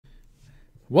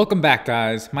Welcome back,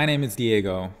 guys. My name is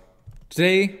Diego.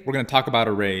 Today, we're going to talk about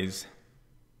arrays.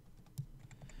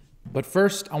 But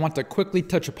first, I want to quickly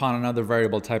touch upon another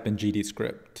variable type in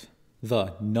GDScript,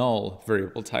 the null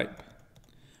variable type.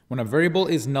 When a variable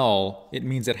is null, it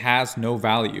means it has no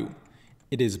value.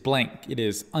 It is blank. It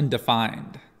is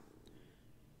undefined.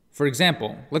 For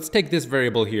example, let's take this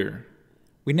variable here.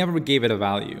 We never gave it a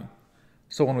value.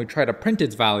 So when we try to print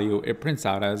its value, it prints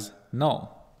out as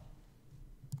null.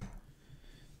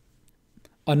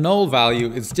 A null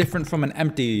value is different from an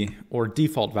empty or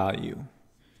default value.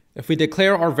 If we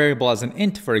declare our variable as an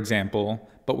int, for example,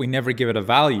 but we never give it a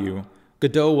value,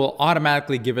 Godot will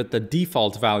automatically give it the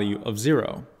default value of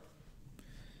 0.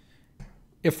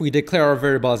 If we declare our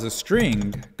variable as a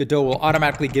string, Godot will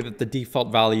automatically give it the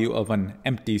default value of an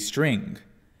empty string.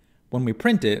 When we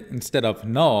print it, instead of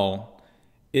null,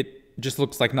 it just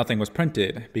looks like nothing was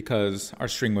printed because our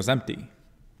string was empty.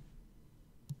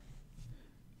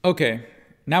 Okay.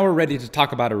 Now we're ready to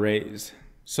talk about arrays.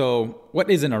 So, what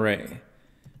is an array?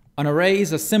 An array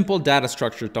is a simple data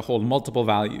structure to hold multiple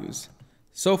values.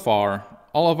 So far,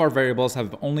 all of our variables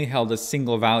have only held a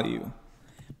single value.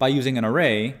 By using an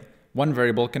array, one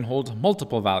variable can hold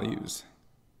multiple values.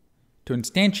 To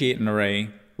instantiate an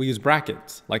array, we use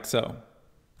brackets, like so.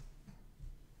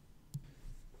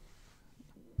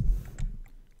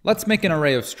 Let's make an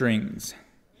array of strings.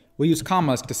 We use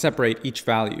commas to separate each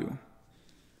value.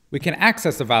 We can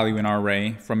access a value in our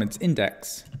array from its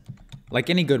index. Like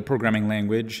any good programming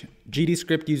language,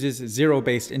 GDScript uses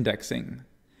zero-based indexing.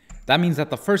 That means that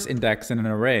the first index in an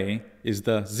array is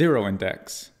the 0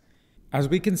 index. As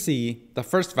we can see, the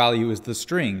first value is the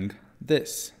string,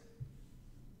 this.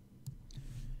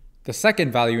 The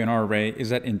second value in our array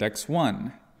is at index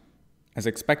 1. As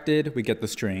expected, we get the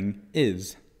string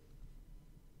is.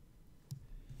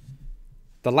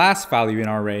 The last value in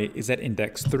our array is at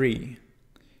index 3.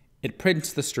 It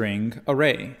prints the string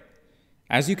array.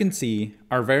 As you can see,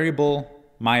 our variable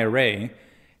myArray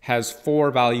has 4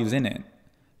 values in it.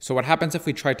 So what happens if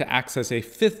we try to access a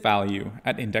 5th value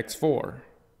at index 4?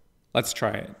 Let's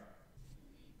try it.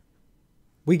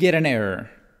 We get an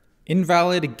error.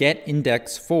 Invalid get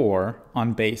index 4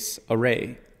 on base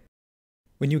array.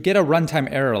 When you get a runtime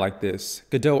error like this,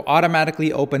 Godot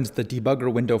automatically opens the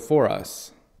debugger window for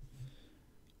us.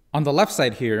 On the left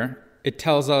side here, it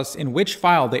tells us in which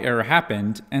file the error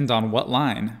happened and on what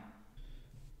line.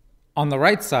 On the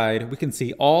right side, we can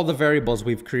see all the variables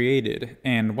we've created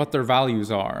and what their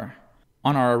values are.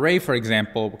 On our array, for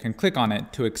example, we can click on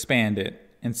it to expand it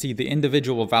and see the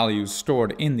individual values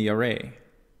stored in the array.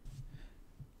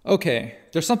 Okay,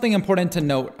 there's something important to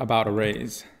note about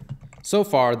arrays. So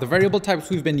far, the variable types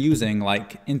we've been using,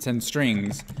 like ints and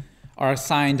strings, are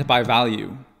assigned by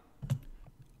value.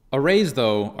 Arrays,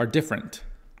 though, are different.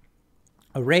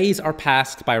 Arrays are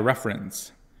passed by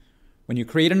reference. When you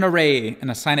create an array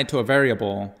and assign it to a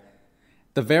variable,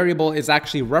 the variable is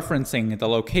actually referencing the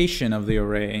location of the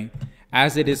array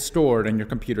as it is stored in your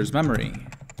computer's memory.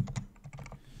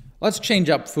 Let's change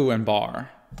up foo and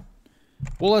bar.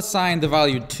 We'll assign the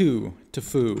value 2 to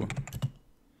foo.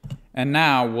 And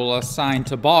now we'll assign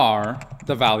to bar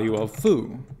the value of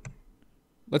foo.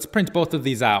 Let's print both of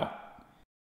these out.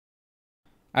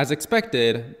 As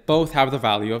expected, both have the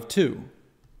value of 2.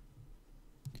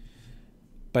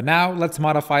 But now let's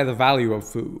modify the value of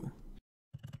foo.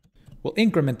 We'll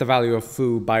increment the value of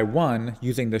foo by 1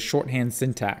 using the shorthand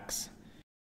syntax.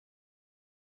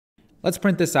 Let's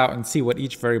print this out and see what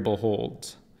each variable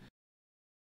holds.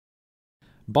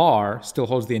 Bar still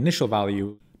holds the initial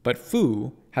value, but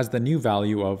foo has the new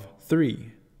value of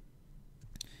 3.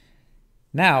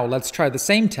 Now let's try the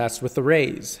same test with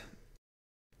arrays.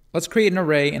 Let's create an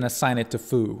array and assign it to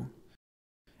foo.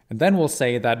 And then we'll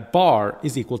say that bar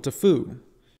is equal to foo.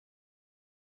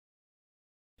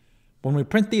 When we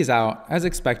print these out, as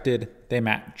expected, they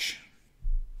match.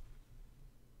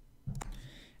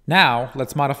 Now,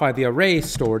 let's modify the array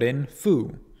stored in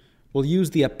foo. We'll use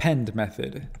the append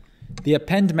method. The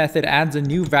append method adds a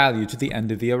new value to the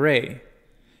end of the array.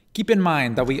 Keep in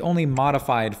mind that we only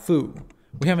modified foo.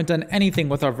 We haven't done anything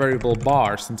with our variable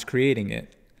bar since creating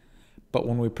it. But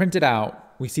when we print it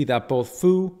out, we see that both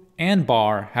foo and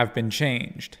bar have been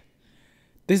changed.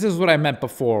 This is what I meant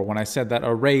before when I said that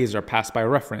arrays are passed by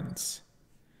reference.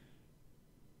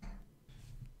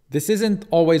 This isn't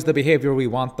always the behavior we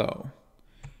want, though.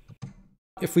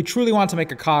 If we truly want to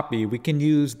make a copy, we can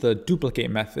use the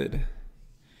duplicate method.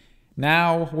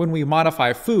 Now, when we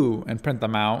modify foo and print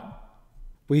them out,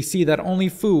 we see that only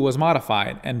foo was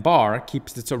modified and bar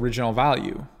keeps its original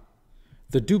value.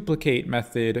 The duplicate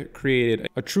method created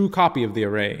a true copy of the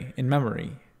array in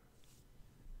memory.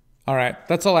 Alright,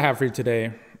 that's all I have for you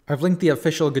today. I've linked the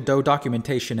official Godot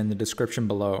documentation in the description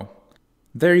below.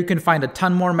 There you can find a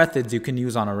ton more methods you can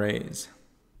use on arrays.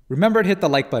 Remember to hit the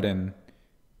like button.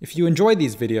 If you enjoy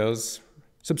these videos,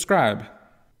 subscribe.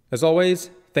 As always,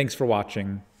 thanks for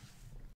watching.